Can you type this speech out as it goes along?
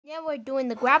Yeah, we're doing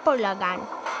the grapple again.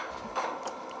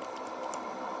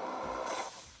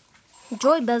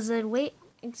 Joy buzzard, wait,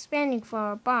 expanding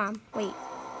for a bomb. Wait.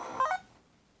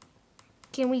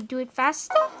 Can we do it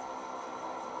faster?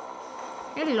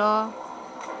 Hello.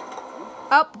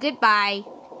 Oh, goodbye.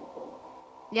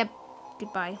 Yep,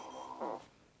 goodbye.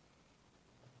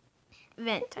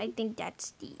 Vent, I think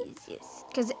that's the easiest.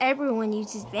 Because everyone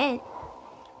uses vent,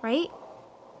 right?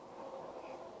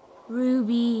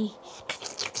 Ruby.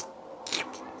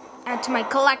 Add to my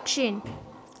collection.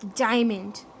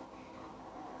 Diamond.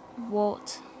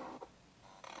 Vault.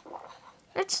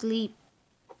 Let's sleep.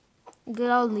 Good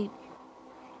old leap.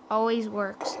 Always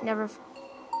works. Never.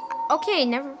 Okay,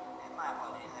 never. My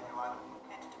apologies, everyone.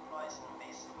 Had to deploy some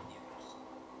basic maneuvers.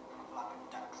 A flock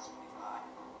of ducks flew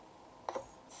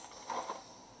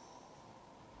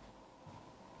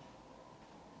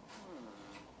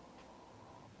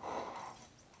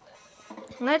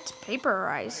by. Let's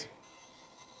paperize.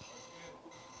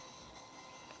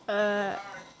 Oh,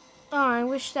 I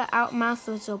wish the out mouth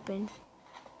was open.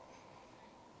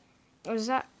 Or is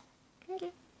that?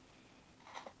 Okay.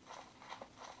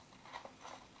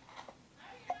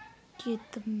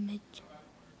 Get the magic.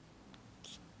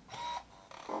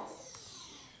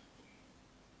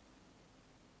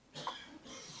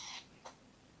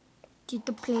 Get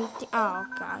the plate. Oh,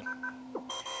 God.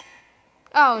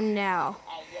 Oh, no.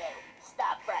 Hey, you,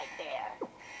 stop right there.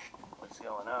 What's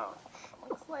going on?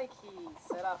 Looks like he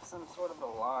set off some sort of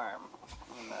alarm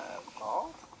in the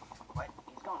vault. What?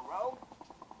 He's going rogue?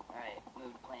 Alright,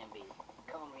 move to plan B.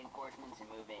 Cone reinforcements and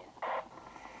move in.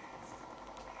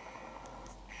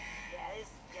 Yeah, this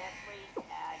is Jeffrey.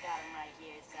 I got him right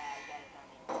here, so you guys don't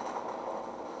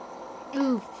need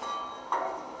to... Oof.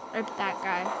 Rip that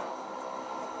guy.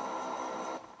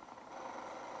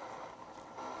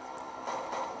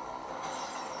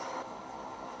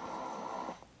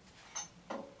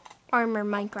 Armor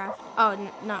Minecraft.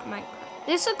 Oh, not Minecraft.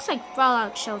 This looks like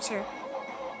Fallout Shelter.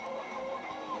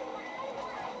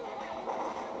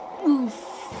 Oof.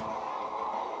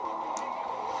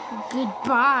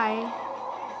 Goodbye.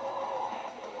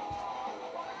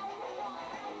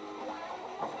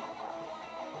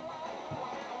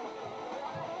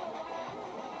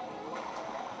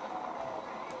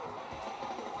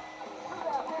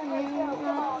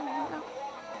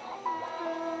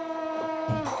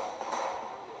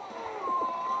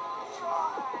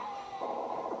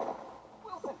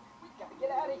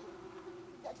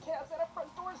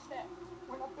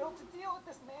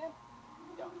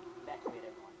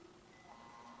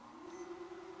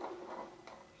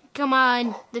 Come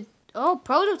on.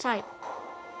 Prototype.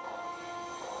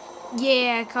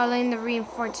 Yeah, call in the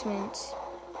reinforcements.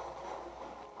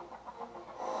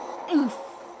 Oof.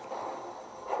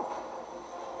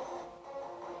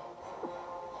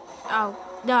 Oh,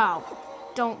 no.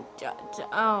 Don't.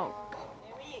 Oh.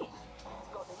 There he is. Let's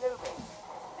go to Ruby.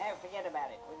 Now forget about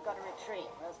it. We've got to retreat,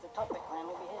 or else the topic clan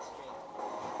will be history.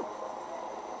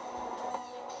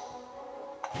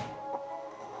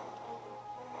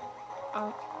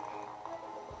 Oh.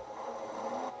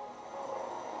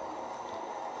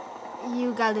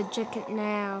 You gotta check it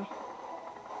now.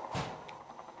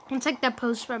 It's like that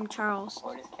post from Charles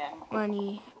Orders, Captain. when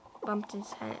he bumped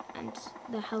his head and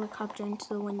the helicopter into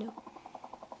the window.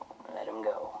 Let him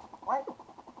go. What?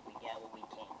 We got what we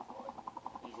came for.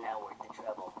 He's now worth the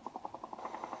trouble.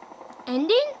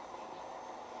 Ending?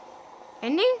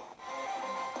 Ending?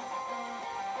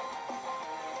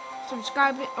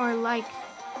 Subscribe or like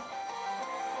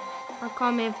or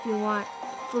comment if you want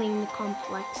fleeing the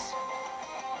complex.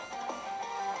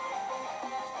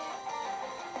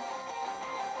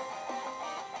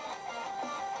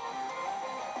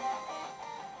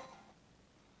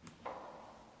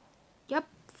 Yep,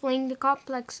 fleeing the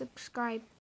complex, subscribe.